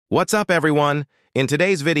What's up, everyone? In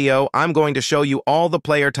today's video, I'm going to show you all the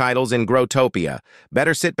player titles in Growtopia.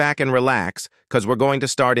 Better sit back and relax, because we're going to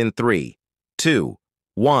start in 3, 2,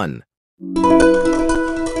 1.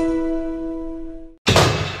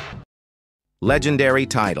 Legendary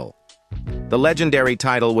title. The legendary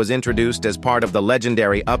title was introduced as part of the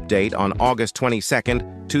legendary update on August 22,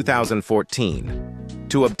 2014.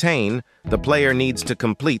 To obtain, the player needs to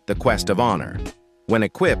complete the Quest of Honor. When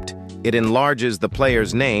equipped, it enlarges the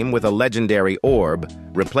player's name with a legendary orb,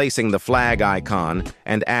 replacing the flag icon,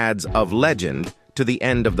 and adds "of legend" to the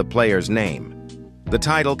end of the player's name. The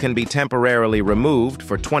title can be temporarily removed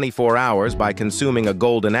for 24 hours by consuming a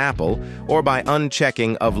golden apple or by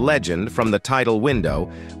unchecking "of legend" from the title window,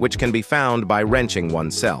 which can be found by wrenching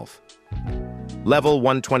oneself. Level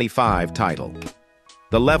 125 title.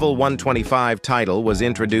 The Level 125 title was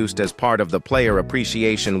introduced as part of the Player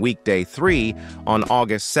Appreciation Weekday 3 on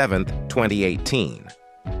August 7, 2018.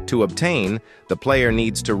 To obtain, the player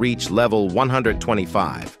needs to reach level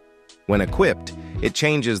 125. When equipped, it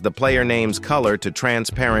changes the player name's color to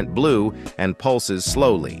transparent blue and pulses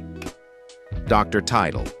slowly. Doctor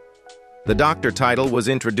title. The Doctor title was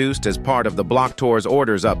introduced as part of the Blocktour's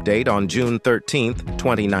Orders update on June 13,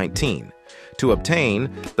 2019. To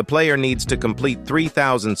obtain, the player needs to complete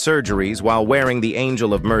 3,000 surgeries while wearing the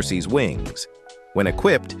Angel of Mercy's wings. When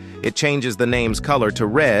equipped, it changes the name's color to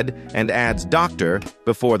red and adds Doctor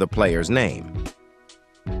before the player's name.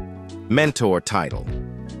 Mentor title.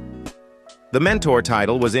 The Mentor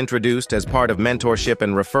title was introduced as part of Mentorship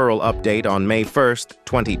and Referral update on May 1,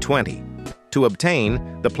 2020. To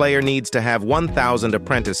obtain, the player needs to have 1,000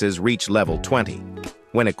 apprentices reach level 20.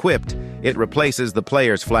 When equipped, it replaces the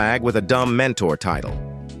player's flag with a dumb mentor title.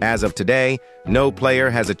 As of today, no player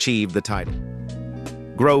has achieved the title.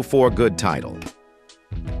 Grow for Good title.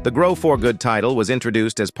 The Grow for Good title was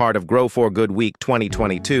introduced as part of Grow for Good Week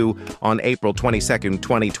 2022 on April 22,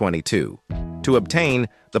 2022. To obtain,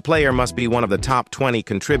 the player must be one of the top 20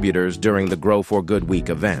 contributors during the Grow for Good Week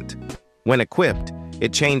event. When equipped,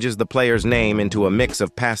 it changes the player's name into a mix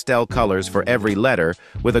of pastel colors for every letter,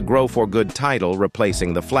 with a Grow for Good title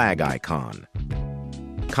replacing the flag icon.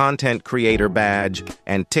 Content Creator Badge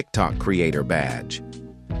and TikTok Creator Badge.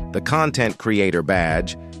 The Content Creator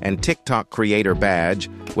Badge and TikTok Creator Badge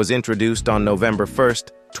was introduced on November 1,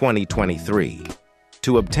 2023.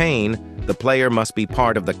 To obtain, the player must be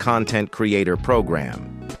part of the Content Creator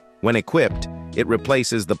program. When equipped, it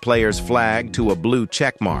replaces the player's flag to a blue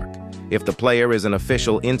checkmark if the player is an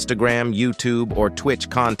official Instagram, YouTube, or Twitch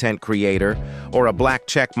content creator, or a black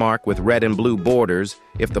checkmark with red and blue borders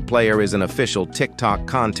if the player is an official TikTok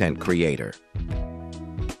content creator.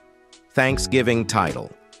 Thanksgiving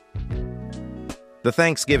title. The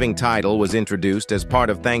Thanksgiving title was introduced as part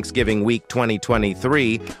of Thanksgiving Week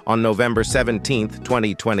 2023 on November 17,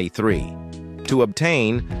 2023. To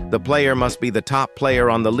obtain, the player must be the top player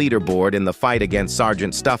on the leaderboard in the fight against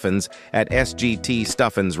Sergeant Stuffins at SGT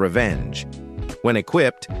Stuffin's Revenge. When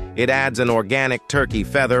equipped, it adds an organic turkey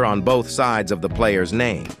feather on both sides of the player's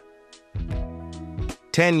name.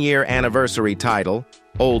 10-year anniversary title,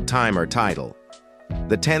 Old Timer title.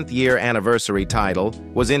 The 10th year anniversary title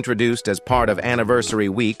was introduced as part of Anniversary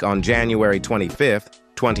Week on January 25,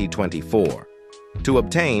 2024. To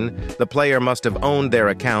obtain, the player must have owned their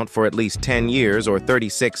account for at least 10 years or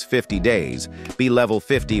 3650 days, be level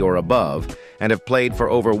 50 or above, and have played for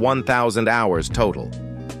over 1,000 hours total.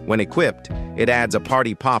 When equipped, it adds a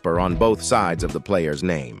party popper on both sides of the player's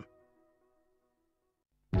name.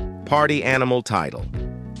 Party Animal title.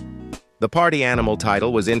 The Party Animal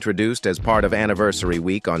title was introduced as part of Anniversary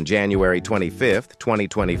Week on January 25,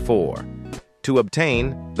 2024. To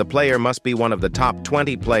obtain, the player must be one of the top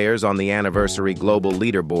 20 players on the Anniversary Global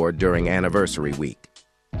Leaderboard during Anniversary Week.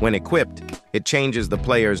 When equipped, it changes the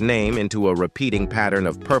player's name into a repeating pattern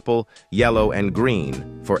of purple, yellow, and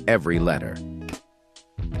green for every letter.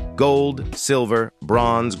 Gold, Silver,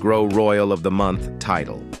 Bronze Grow Royal of the Month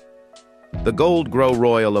title. The Gold Grow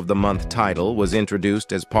Royal of the Month title was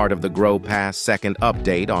introduced as part of the Grow Pass second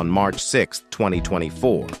update on March 6,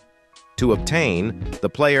 2024. To obtain, the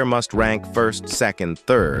player must rank 1st, 2nd,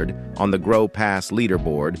 3rd on the Grow Pass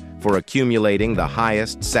leaderboard for accumulating the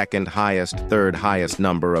highest, 2nd highest, 3rd highest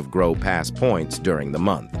number of Grow Pass points during the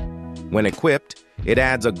month. When equipped, it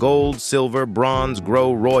adds a Gold, Silver, Bronze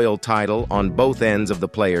Grow Royal title on both ends of the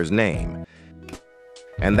player's name.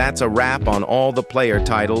 And that's a wrap on all the player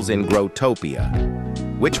titles in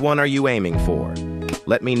Growtopia. Which one are you aiming for?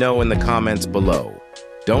 Let me know in the comments below.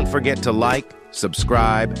 Don't forget to like,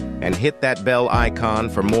 subscribe, and hit that bell icon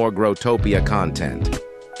for more Growtopia content.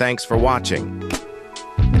 Thanks for watching.